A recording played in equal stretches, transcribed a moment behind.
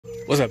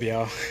What's up,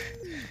 y'all?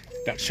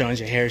 Dr. Sean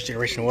J. Harris,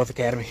 Generational Wealth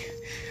Academy.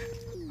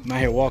 I'm out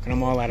here walking,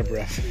 I'm all out of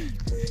breath.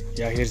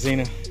 Y'all hear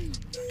Zena?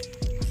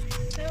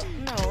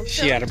 No,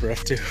 she out of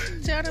breath too.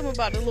 Tell them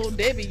about the little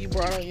Debbie you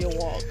brought on your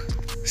walk.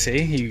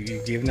 See,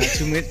 you giving out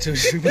too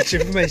much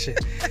information.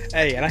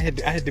 Hey, and I had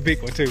the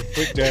big one too,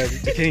 with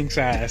the king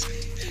size.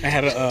 I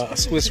had a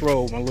Swiss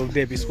roll, my little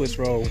Debbie Swiss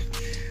roll.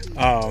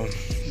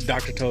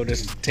 Doctor told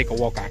us to take a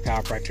walk, our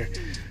chiropractor.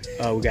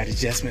 We got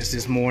adjustments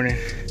this morning,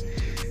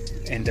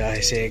 and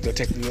he said go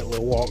take a good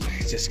little walk,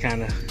 just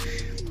kind of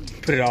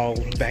put it all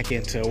back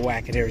into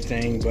whack and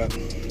everything. But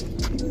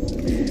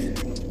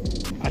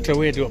I told her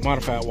we had to do a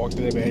modified walk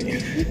today,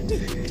 baby.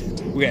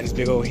 We got this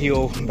big old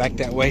hill back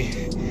that way,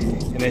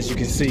 and as you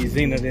can see,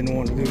 Zena didn't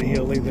want to do the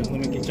hill either. Let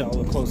me get y'all a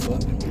little close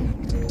up.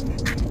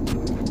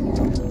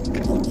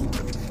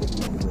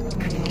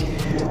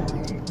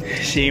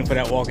 She ain't for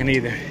that walking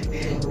either.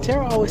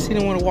 Tara always seemed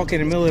to want to walk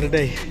in the middle of the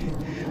day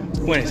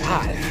when it's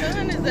hot. The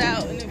sun is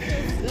out and it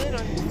feels good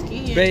on your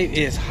skin. Babe,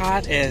 it's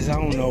hot as I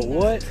don't know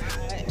what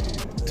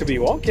to be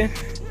walking.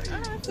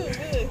 I feel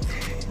good.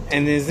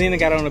 And then Zena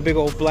got on a big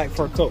old black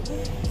fur coat.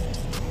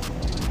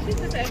 She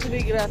just actually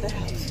didn't get out the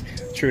house.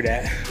 True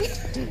that.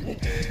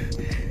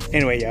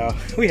 Anyway, y'all,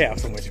 we have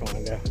so much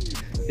fun though.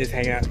 Just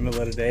hanging out in the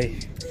middle of the day.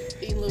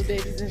 Eating little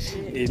Debbie's and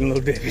shit. Eating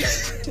little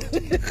Debbie's.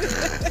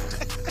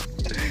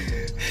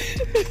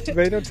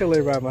 Babe, don't tell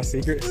everybody my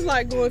secrets. It's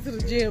like going to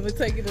the gym and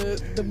taking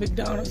the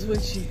McDonald's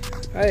with you.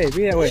 Hey,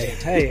 be that way.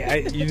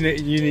 Hey, you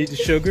need the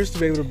sugars to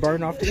be able to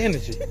burn off the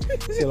energy.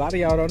 See, a lot of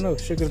y'all don't know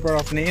sugars burn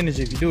off the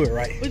energy if you do it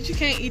right. But you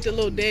can't eat the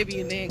little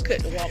Debbie and then cut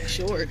the walk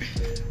short.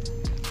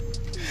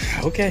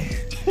 Okay.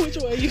 Which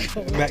way you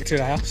going? Back to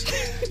the house.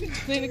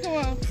 Zena, come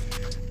on.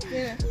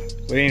 Yeah.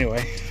 But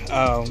anyway,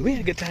 we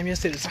had a good time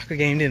yesterday at the soccer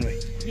game, didn't we?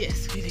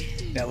 Yes, we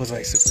did. That was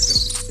like super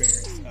dope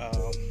experience.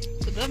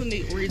 Another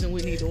neat reason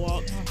we need to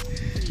walk.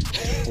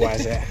 Why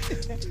is that?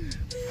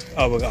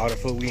 Oh, we got all the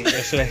food we ate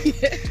yesterday.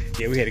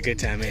 Yeah, we had a good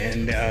time,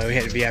 man. We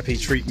had a VIP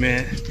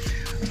treatment.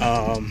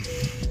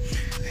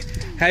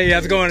 Hey,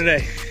 how's it going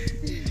today?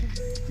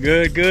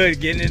 Good, good.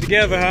 Getting it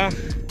together, huh?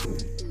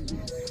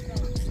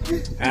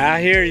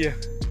 I hear you.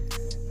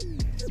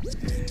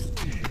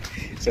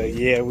 So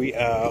yeah, we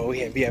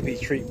had VIP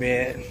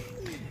treatment.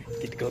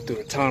 Get to go through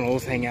the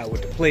tunnels, hang out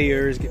with the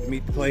players, get to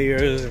meet the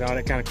players and all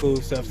that kind of cool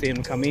stuff. Seeing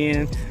them come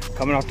in,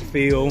 coming off the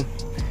field.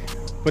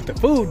 But the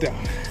food though,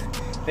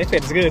 they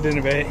fed us good,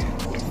 didn't they,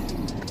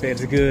 babe? Fed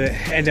us good.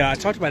 And I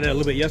talked about that a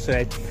little bit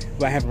yesterday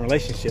about having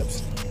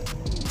relationships.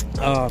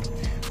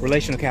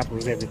 Relational capital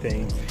is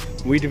everything.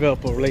 We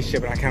developed a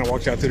relationship, and I kind of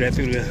walked y'all through that,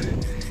 through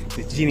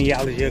the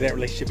genealogy of that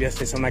relationship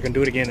yesterday, so I'm not gonna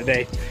do it again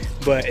today.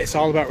 But it's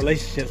all about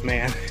relationships,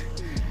 man,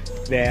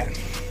 that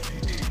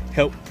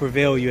help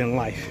prevail you in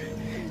life,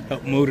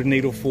 help move the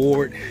needle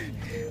forward.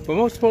 But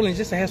most importantly,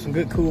 just to have some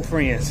good, cool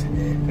friends.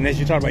 And as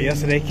you talked about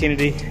yesterday,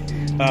 Kennedy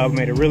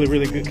made a really,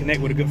 really good connect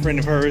with a good friend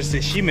of hers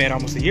that she met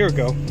almost a year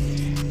ago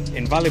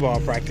in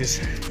volleyball practice.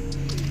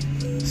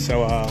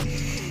 So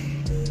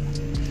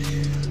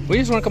we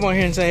just want to come on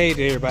here and say hey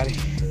to everybody.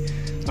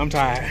 I'm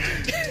tired.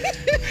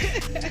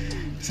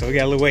 So we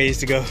got a little ways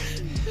to go.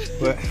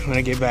 But when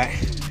I get back,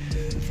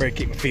 I'm afraid to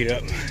keep my feet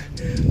up.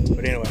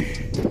 But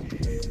anyway,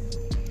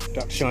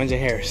 Dr. Sean J.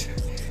 Harris.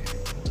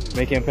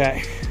 Make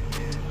impact,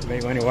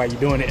 make money while you're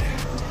doing it,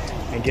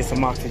 and get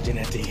some oxygen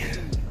at the end.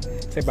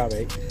 Say bye,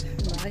 babe.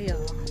 Bye,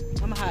 y'all.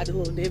 I'm gonna hide the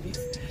little Debbie's.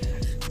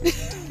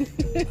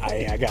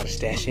 I got a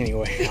stash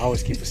anyway. I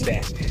always keep a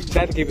stash. I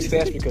had to keep a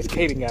stash because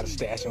Kaden got a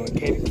stash, and when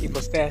Kaden keep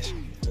a stash,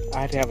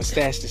 I had to have a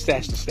stash to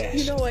stash the stash.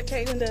 You know what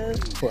Kaden does?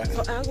 What?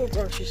 So I'll go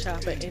grocery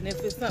shopping, and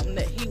if it's something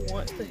that he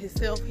wants for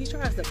himself, he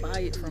tries to buy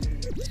it from me.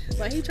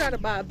 Like he tried to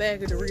buy a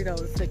bag of Doritos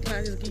and say, "Can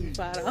I just give you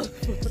 $5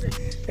 for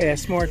it?" Yeah,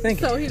 smart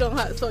thinking. So he don't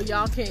have, so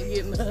y'all can't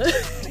get none.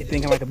 He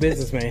thinking like a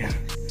businessman.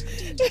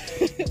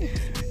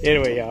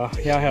 Anyway, y'all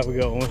have a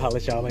good one. We'll holler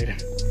at y'all later.